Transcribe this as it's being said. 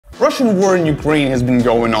Russian war in Ukraine has been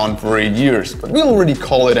going on for 8 years, but we already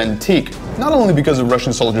call it antique, not only because of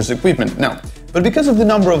Russian soldiers' equipment, no, but because of the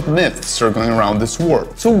number of myths circling around this war.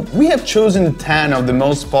 So we have chosen 10 of the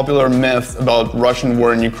most popular myths about Russian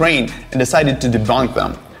war in Ukraine and decided to debunk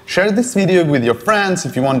them. Share this video with your friends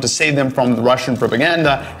if you want to save them from the Russian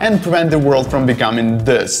propaganda and prevent the world from becoming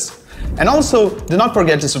this. And also, do not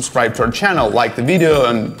forget to subscribe to our channel, like the video,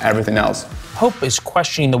 and everything else. Pope is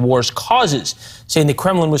questioning the war's causes, saying the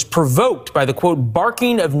Kremlin was provoked by the, quote,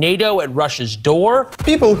 barking of NATO at Russia's door.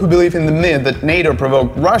 People who believe in the myth that NATO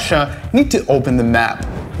provoked Russia need to open the map.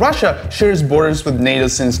 Russia shares borders with NATO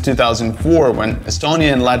since 2004, when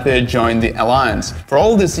Estonia and Latvia joined the alliance. For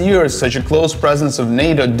all these years, such a close presence of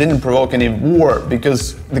NATO didn't provoke any war,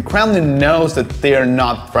 because the Kremlin knows that they are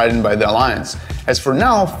not threatened by the alliance. As for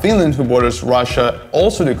now, Finland, who borders Russia,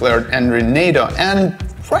 also declared entering NATO, and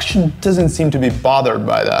Russia doesn't seem to be bothered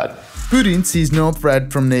by that. Putin sees no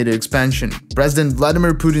threat from NATO expansion. President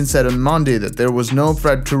Vladimir Putin said on Monday that there was no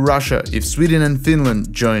threat to Russia if Sweden and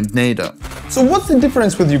Finland joined NATO. So what's the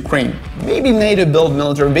difference with Ukraine? Maybe NATO built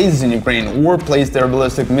military bases in Ukraine or placed their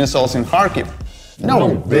ballistic missiles in Kharkiv?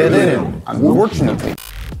 No, they didn't, unfortunately.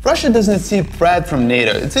 Russia doesn't see a threat from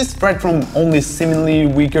NATO, it sees threat from only seemingly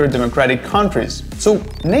weaker democratic countries. So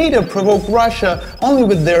NATO provoked Russia only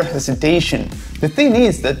with their hesitation. The thing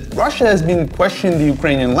is that Russia has been questioning the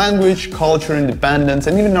Ukrainian language, culture, independence,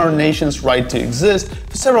 and even our nation's right to exist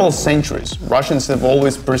for several centuries. Russians have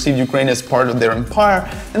always perceived Ukraine as part of their empire,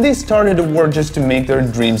 and they started a war just to make their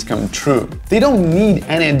dreams come true. They don't need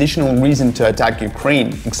any additional reason to attack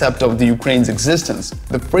Ukraine, except of the Ukraine's existence.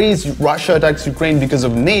 The phrase Russia attacks Ukraine because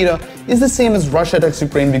of NATO is the same as Russia attacks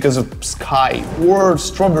Ukraine because of sky, or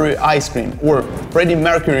strawberry ice cream, or Freddie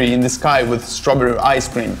Mercury in the sky with strawberry ice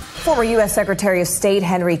cream. Former U.S. Secretary of State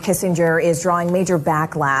Henry Kissinger is drawing major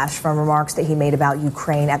backlash from remarks that he made about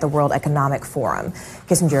Ukraine at the World Economic Forum.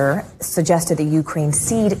 Kissinger suggested that Ukraine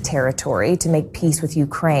cede territory to make peace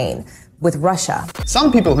with Russia.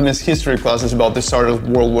 Some people who miss history classes about the start of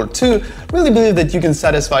World War II really believe that you can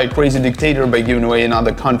satisfy a crazy dictator by giving away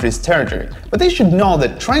another country's territory. But they should know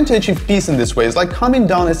that trying to achieve peace in this way is like calming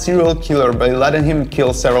down a serial killer by letting him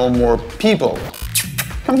kill several more people.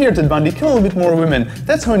 Come here, Ted Bundy, kill a little bit more women.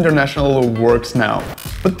 That's how international law works now.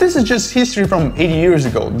 But this is just history from 80 years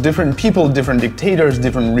ago. Different people, different dictators,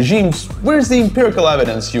 different regimes. Where's the empirical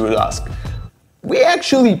evidence, you would ask? We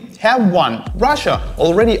actually have one. Russia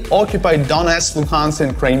already occupied Donbass, Luhansk,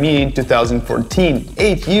 and Crimea in 2014,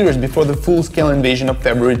 8 years before the full-scale invasion of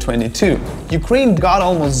February 22. Ukraine got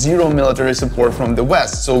almost zero military support from the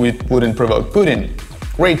West, so it wouldn't provoke Putin.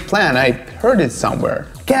 Great plan, I heard it somewhere.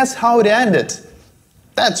 Guess how it ended?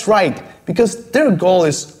 That's right, because their goal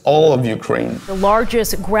is all of Ukraine. The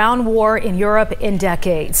largest ground war in Europe in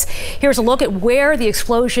decades. Here's a look at where the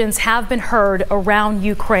explosions have been heard around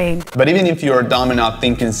Ukraine. But even if you are dumb enough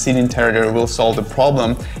thinking ceding territory will solve the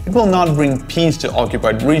problem, it will not bring peace to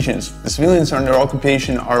occupied regions. The civilians under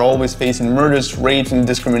occupation are always facing murders, rapes, and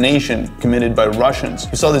discrimination committed by Russians.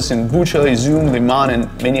 We saw this in Bucha, Izum, Liman,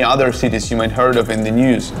 and many other cities you might heard of in the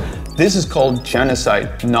news. This is called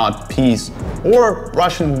genocide, not peace, or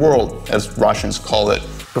Russian world, as Russians call it.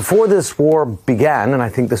 Before this war began, and I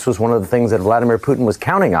think this was one of the things that Vladimir Putin was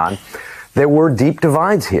counting on, there were deep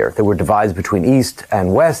divides here. There were divides between East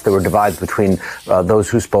and West. There were divides between those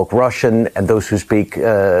who spoke Russian and those who speak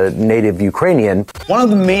native Ukrainian. One of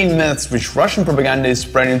the main myths which Russian propaganda is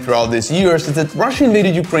spreading throughout these years is that Russia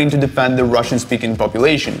invaded Ukraine to defend the Russian-speaking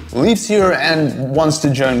population, who lives here and wants to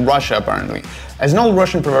join Russia, apparently. As an old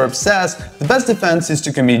Russian proverb says, the best defense is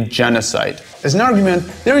to commit genocide. As an argument,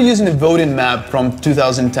 they're using a voting map from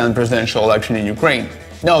 2010 presidential election in Ukraine.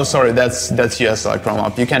 No, sorry, that's US electoral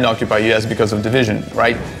map. You can't occupy US because of division,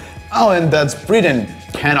 right? Oh, and that's Britain,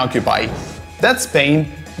 can occupy. That's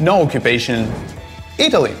Spain, no occupation.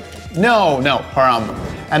 Italy, no, haram.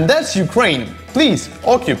 And that's Ukraine. Please,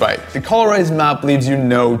 occupy. The colorized map leaves you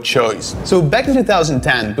no choice. So back in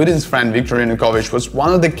 2010, Putin's friend Viktor Yanukovych was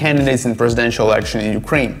one of the candidates in presidential election in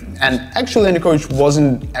Ukraine. And actually Yanukovych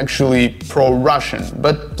wasn't actually pro-Russian,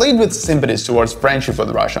 but played with sympathies towards friendship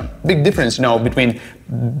with Russia. Big difference, between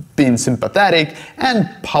being sympathetic and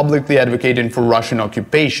publicly advocating for Russian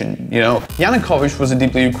occupation, Yanukovych was a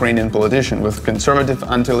deeply Ukrainian politician with conservative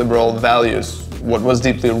anti-liberal values. What was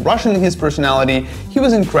deeply Russian in his personality, he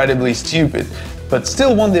was incredibly stupid, but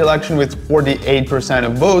still won the election with 48%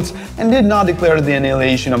 of votes and did not declare the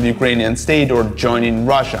annihilation of the Ukrainian state or joining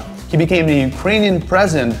Russia. He became the Ukrainian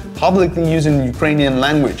president, publicly using Ukrainian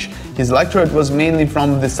language. His electorate was mainly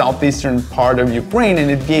from the southeastern part of Ukraine, and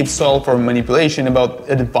it gave soil for manipulation about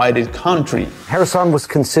a divided country. Kherson was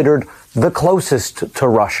considered the closest to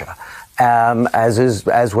Russia, as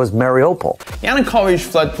was Mariupol. Yanukovych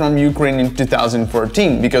fled from Ukraine in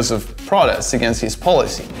 2014 because of protests against his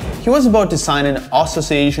policy. He was about to sign an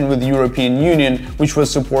association with the European Union, which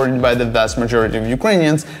was supported by the vast majority of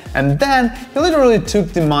Ukrainians, and then he literally took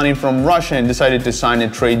the money from Russia and decided to sign a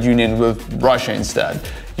trade union with Russia instead.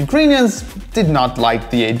 Ukrainians did not like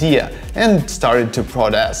the idea and started to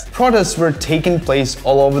protest. Protests were taking place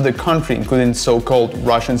all over the country, including so-called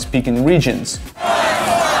Russian-speaking regions.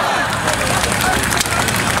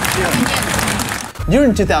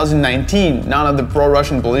 During 2019, none of the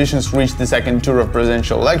pro-Russian politicians reached the second tour of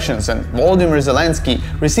presidential elections, and Volodymyr Zelensky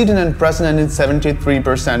received an unprecedented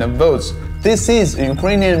 73% of votes. This is a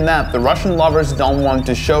Ukrainian map the Russian lovers don't want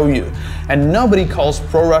to show you, and nobody calls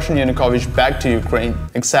pro-Russian Yanukovych back to Ukraine,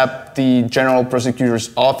 except the General Prosecutor's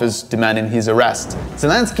Office demanding his arrest.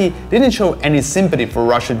 Zelensky didn't show any sympathy for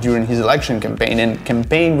Russia during his election campaign, and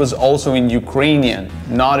campaign was also in Ukrainian,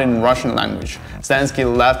 not in Russian language. Zelensky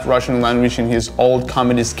left Russian language in his old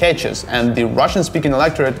comedy sketches, and the Russian-speaking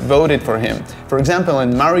electorate voted for him. For example,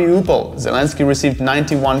 in Mariupol, Zelensky received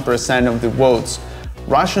 91% of the votes.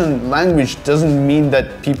 Russian language doesn't mean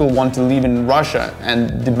that people want to live in Russia and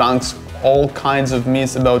debunks all kinds of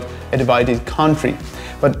myths about a divided country.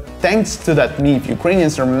 But thanks to that myth,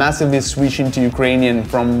 Ukrainians are massively switching to Ukrainian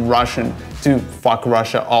from Russian to fuck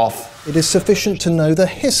Russia off. It is sufficient to know the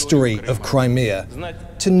history of Crimea,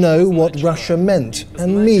 to know what Russia meant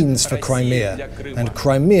and means for Crimea, and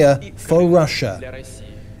Crimea for Russia.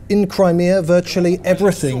 In Crimea, virtually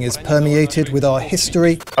everything is permeated with our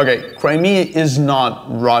history. Okay, Crimea is not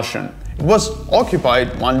Russian. It was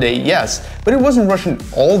occupied one day, yes, but it wasn't Russian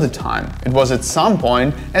all the time. It was at some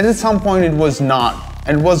point, and at some point it was not.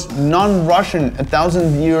 And was non-Russian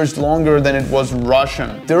 1,000 years longer than it was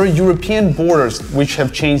Russian. There are European borders which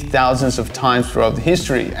have changed thousands of times throughout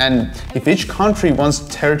history, and if each country wants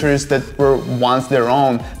territories that were once their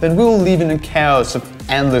own, then we will live in a chaos of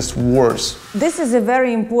endless wars. This is a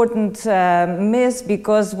very important myth,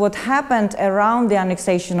 because what happened around the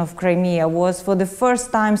annexation of Crimea was, for the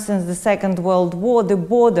first time since the Second World War, the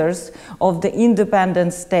borders of the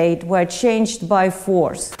independent state were changed by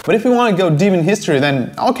force. But if we want to go deep in history,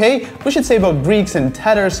 then okay, we should say about Greeks and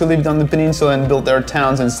Tatars who lived on the peninsula and built their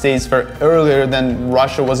towns and states far earlier than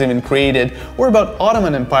Russia was even created, or about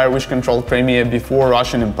Ottoman Empire, which controlled Crimea before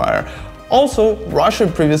Russian Empire. Also, Russia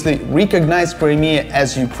previously recognized Crimea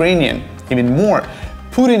as Ukrainian. Even more,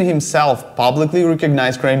 Putin himself publicly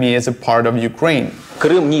recognized Crimea as a part of Ukraine.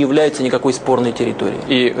 Крым не является никакой спорной территорией,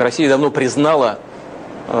 и Россия давно признала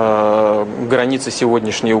границы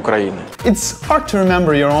сегодняшней Украины. It's hard to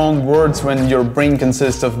remember your own words when your brain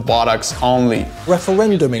consists of buttocks only.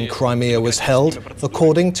 Referendum in Crimea was held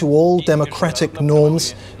according to all democratic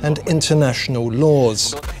norms and international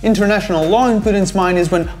laws. International law in Putin's mind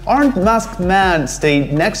is when armed masked men stay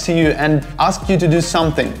next to you and ask you to do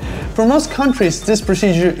something. For most countries, this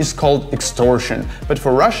procedure is called extortion, but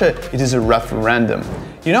for Russia, it is a referendum.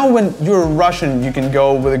 You know, when you're Russian, you can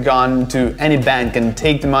go with a gun to any bank and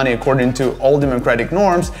take the money according to all democratic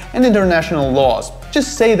norms and international laws.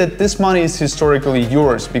 Just say that this money is historically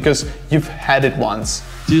yours because you've had it once.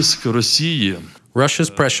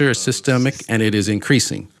 Russia's pressure is systemic and it is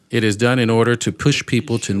increasing. It is done in order to push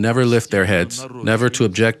people to never lift their heads, never to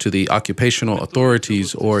object to the occupational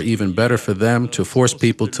authorities, or even better for them, to force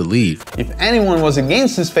people to leave. If anyone was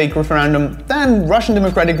against this fake referendum, then Russian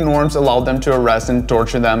democratic norms allowed them to arrest and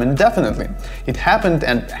torture them indefinitely. It happened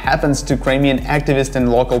and happens to Crimean activists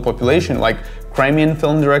and local population, like Crimean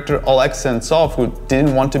film director Oleg Sentsov, who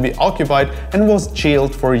didn't want to be occupied and was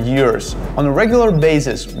jailed for years. On a regular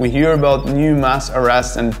basis, we hear about new mass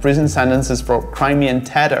arrests and prison sentences for Crimean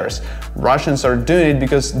Tatars. Russians are doing it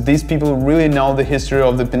because these people really know the history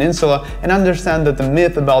of the peninsula and understand that the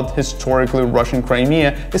myth about historically Russian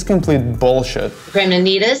Crimea is complete bullshit. Kremlin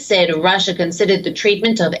leaders said Russia considered the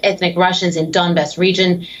treatment of ethnic Russians in Donbass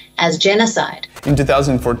region as genocide. In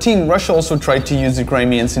 2014, Russia also tried to use the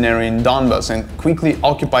Crimean scenario in Donbass and quickly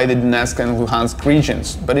occupy the Donetsk and Luhansk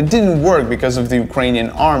regions, but it didn't work because of the Ukrainian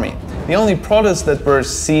army. The only protests that were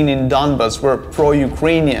seen in Donbass were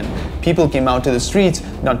pro-Ukrainian. People came out to the streets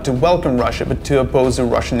not to welcome Russia, but to oppose the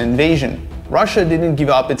Russian invasion. Russia didn't give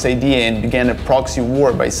up its idea and began a proxy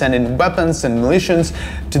war by sending weapons and militias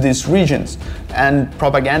to these regions. And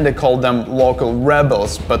propaganda called them local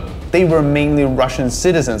rebels, but they were mainly Russian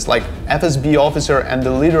citizens, like FSB officer and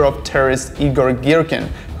the leader of terrorists Igor Girkin,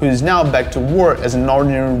 who is now back to war as an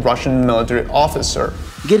ordinary Russian military officer.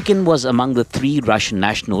 Girkin was among the 3 Russian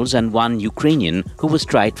nationals and 1 Ukrainian who was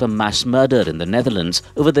tried for mass murder in the Netherlands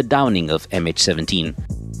over the downing of MH17.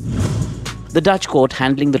 The Dutch court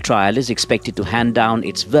handling the trial is expected to hand down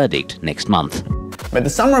its verdict next month. By the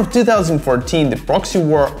summer of 2014, the proxy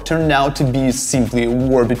war turned out to be simply a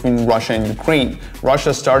war between Russia and Ukraine.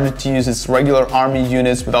 Russia started to use its regular army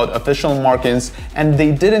units without official markings, and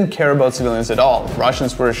they didn't care about civilians at all.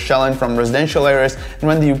 Russians were shelling from residential areas, and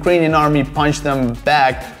when the Ukrainian army punched them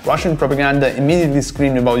back, Russian propaganda immediately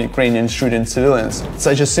screamed about Ukrainians shooting civilians.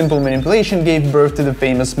 Such a simple manipulation gave birth to the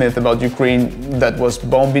famous myth about Ukraine that was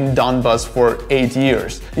bombing Donbass for 8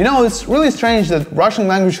 years. You know, it's really strange that Russian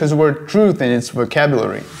language has the word truth in its vocabulary.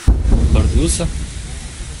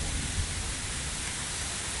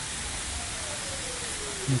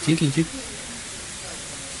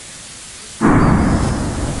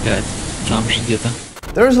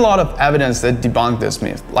 There's a lot of evidence that debunk this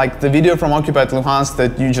myth, like the video from occupied Luhansk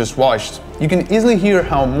that you just watched. You can easily hear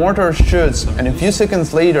how mortar shoots and a few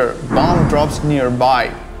seconds later, bomb drops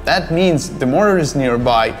nearby. That means the mortar is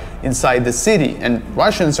nearby inside the city and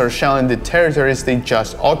Russians are shelling the territories they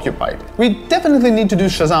just occupied. We definitely need to do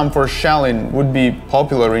Shazam for shelling would be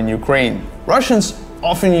popular in Ukraine. Russians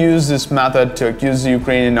often use this method to accuse the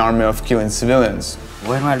Ukrainian army of killing civilians.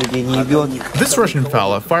 This Russian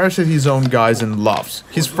fella fires at his own guys and laughs.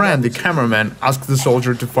 His friend, the cameraman, asks the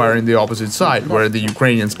soldier to fire in the opposite side, where the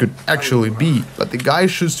Ukrainians could actually be, but the guy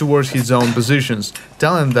shoots towards his own positions,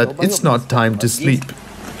 telling that it's not time to sleep.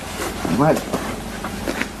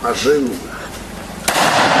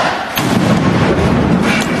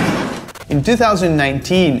 In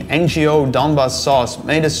 2019, NGO Donbass SOS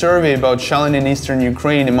made a survey about shelling in eastern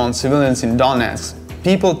Ukraine among civilians in Donetsk.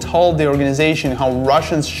 People told the organization how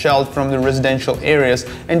Russians shelled from the residential areas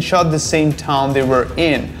and shot the same town they were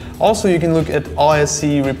in. Also, you can look at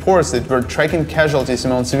OSCE reports that were tracking casualties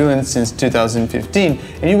among civilians since 2015,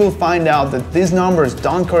 and you will find out that these numbers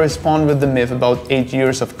don't correspond with the myth about 8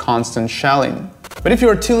 years of constant shelling. But if you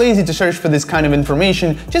are too lazy to search for this kind of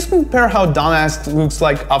information, just compare how Donetsk looks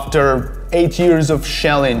like after 8 years of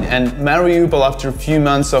shelling and Mariupol after a few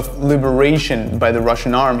months of liberation by the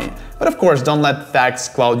Russian army. But of course, don't let facts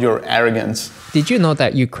cloud your arrogance. Did you know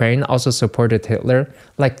that Ukraine also supported Hitler?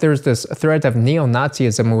 Like, there's this threat of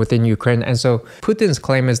neo-Nazism within Ukraine, and so Putin's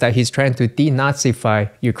claim is that he's trying to denazify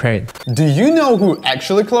Ukraine. Do you know who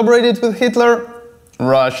actually collaborated with Hitler?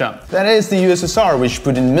 Russia. That is the USSR, which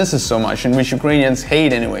Putin misses so much and which Ukrainians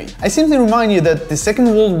hate anyway. I simply remind you that the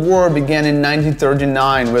Second World War began in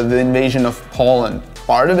 1939 with the invasion of Poland.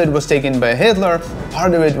 Part of it was taken by Hitler,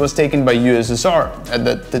 part of it was taken by USSR.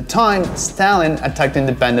 At the time, Stalin attacked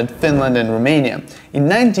independent Finland and Romania. In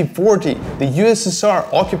 1940, the USSR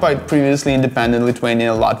occupied previously independent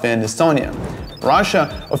Lithuania, Latvia and Estonia. Russia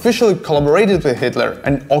officially collaborated with Hitler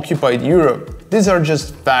and occupied Europe. These are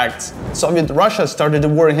just facts. Soviet Russia started the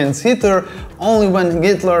war against Hitler only when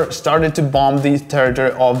Hitler started to bomb the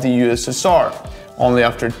territory of the USSR. Only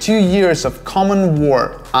after 2 years of common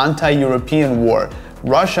war, anti-European war,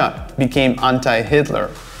 Russia became anti-Hitler.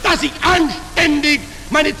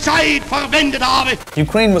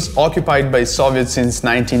 Ukraine was occupied by Soviets since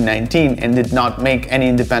 1919 and did not make any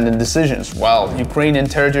independent decisions. While Ukrainian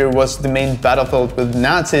territory was the main battlefield with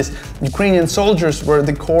Nazis, Ukrainian soldiers were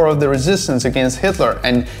the core of the resistance against Hitler,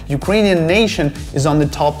 and Ukrainian nation is on the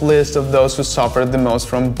top list of those who suffered the most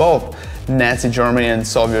from both Nazi Germany and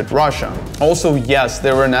Soviet Russia. Also, yes,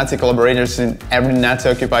 there were Nazi collaborators in every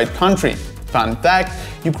Nazi-occupied country. Fun fact,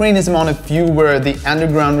 Ukraine is among a few where the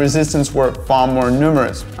underground resistance were far more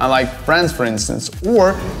numerous, unlike France for instance,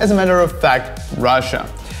 or, as a matter of fact, Russia.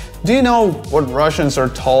 Do you know what Russians are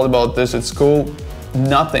told about this at school?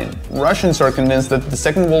 Nothing. Russians are convinced that the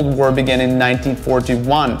Second World War began in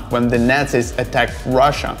 1941, when the Nazis attacked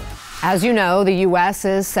Russia. As you know, the U.S.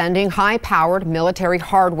 is sending high-powered military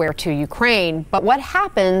hardware to Ukraine, but what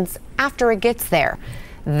happens after it gets there?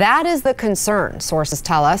 That is the concern, sources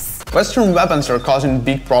tell us. Western weapons are causing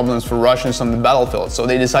big problems for Russians on the battlefield, so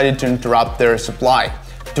they decided to interrupt their supply.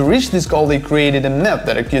 To reach this goal, they created a myth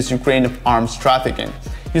that accused Ukraine of arms trafficking.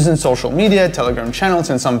 Using social media, Telegram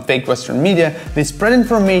channels, and some fake Western media, they spread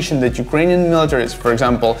information that Ukrainian militaries, for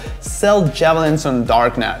example, sell javelins on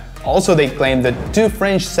darknet. Also, they claimed that 2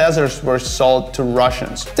 French Caesars were sold to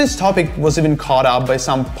Russians. This topic was even caught up by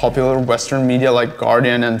some popular Western media like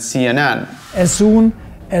Guardian and CNN. As soon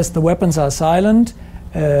as the weapons are silent,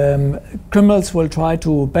 criminals will try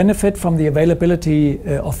to benefit from the availability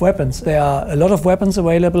of weapons. There are a lot of weapons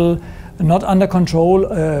available, not under control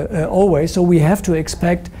always, so we have to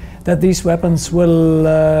expect that these weapons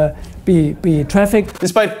will be trafficked.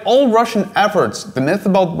 Despite all Russian efforts, the myth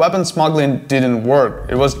about weapon smuggling didn't work.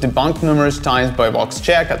 It was debunked numerous times by Vox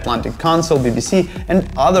Czech, Atlantic Council, BBC, and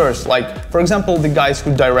others, like, for example, the guys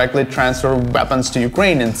who directly transfer weapons to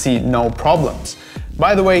Ukraine and see no problems.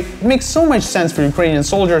 By the way, it makes so much sense for Ukrainian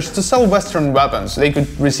soldiers to sell Western weapons. They could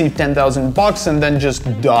receive $10,000 and then just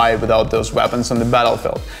die without those weapons on the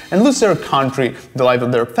battlefield and lose their country, the life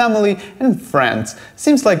of their family and friends.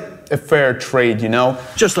 Seems like a fair trade, you know?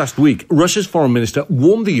 Just last week, Russia's foreign minister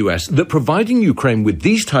warned the US that providing Ukraine with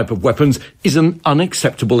these type of weapons is an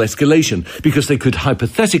unacceptable escalation because they could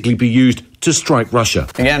hypothetically be used to strike Russia.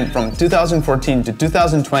 Again, from 2014 to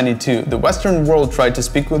 2022, the Western world tried to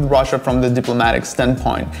speak with Russia from the diplomatic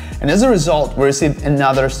standpoint. And as a result, we received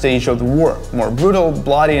another stage of the war, more brutal,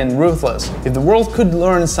 bloody and ruthless. If the world could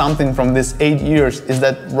learn something from these 8 years, is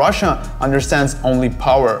that Russia understands only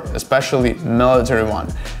power, especially military one.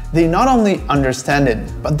 They not only understand it,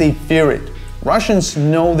 but they fear it. Russians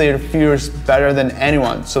know their fears better than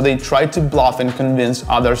anyone, so they try to bluff and convince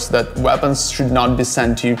others that weapons should not be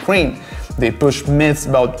sent to Ukraine. They push myths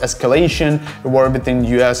about escalation, a war between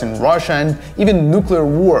US and Russia, and even nuclear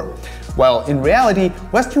war. While in reality,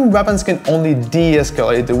 Western weapons can only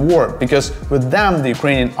de-escalate the war, because with them the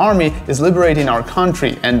Ukrainian army is liberating our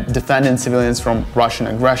country and defending civilians from Russian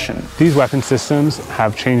aggression. These weapon systems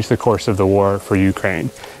have changed the course of the war for Ukraine.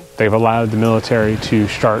 They've allowed the military to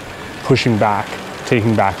start pushing back,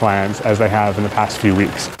 taking back lands as they have in the past few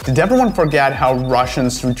weeks. Did everyone forget how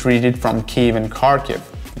Russians retreated from Kyiv and Kharkiv?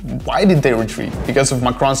 Why did they retreat? Because of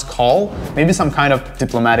Macron's call? Maybe some kind of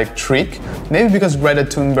diplomatic trick? Maybe because Greta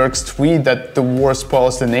Thunberg's tweet that the war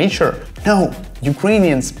spoils the nature? No,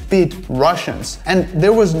 Ukrainians beat Russians. And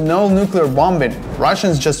there was no nuclear bombing.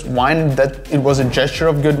 Russians just whined that it was a gesture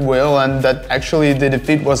of goodwill and that actually the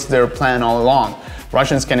defeat was their plan all along.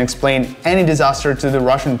 Russians can explain any disaster to the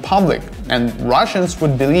Russian public, and Russians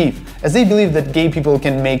would believe, as they believe that gay people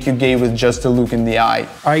can make you gay with just a look in the eye.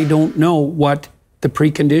 I don't know what the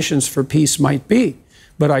preconditions for peace might be,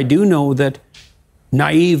 but I do know that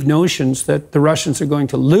naive notions that the Russians are going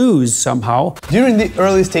to lose somehow. During the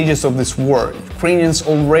early stages of this war, Ukrainians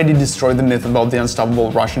already destroyed the myth about the unstoppable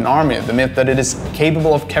Russian army, the myth that it is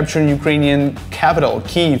capable of capturing Ukrainian capital,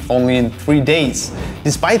 Kyiv, only in 3 days.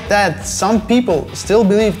 Despite that, some people still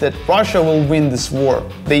believe that Russia will win this war.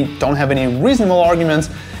 They don't have any reasonable arguments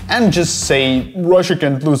and just say Russia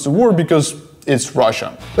can't lose the war because it's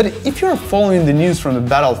Russia. But if you're following the news from the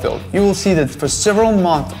battlefield, you will see that for several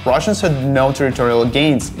months Russians had no territorial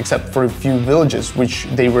gains except for a few villages, which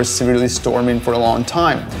they were severely storming for a long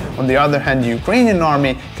time. On the other hand, the Ukrainian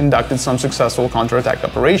army conducted some successful counterattack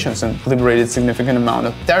operations and liberated a significant amount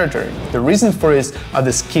of territory. The reason for this are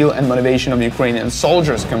the skill and motivation of Ukrainian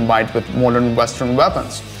soldiers combined with modern Western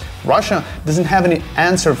weapons. Russia doesn't have any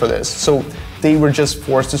answer for this, so they were just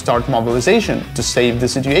forced to start mobilization to save the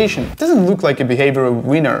situation. It doesn't look like a behavior of a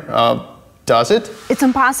winner, does it? It's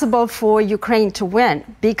impossible for Ukraine to win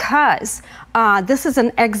because this is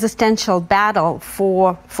an existential battle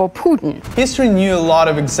for Putin. History knew a lot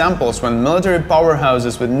of examples when military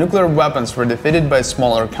powerhouses with nuclear weapons were defeated by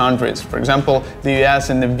smaller countries. For example, the US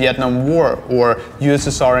in the Vietnam War or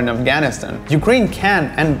USSR in Afghanistan. Ukraine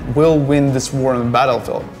can and will win this war on the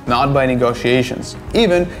battlefield, not by negotiations.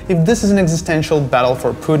 Even if this is an existential battle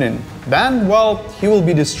for Putin, then, well, he will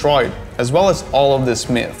be destroyed, as well as all of this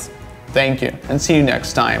myths. Thank you, and see you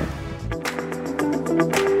next time.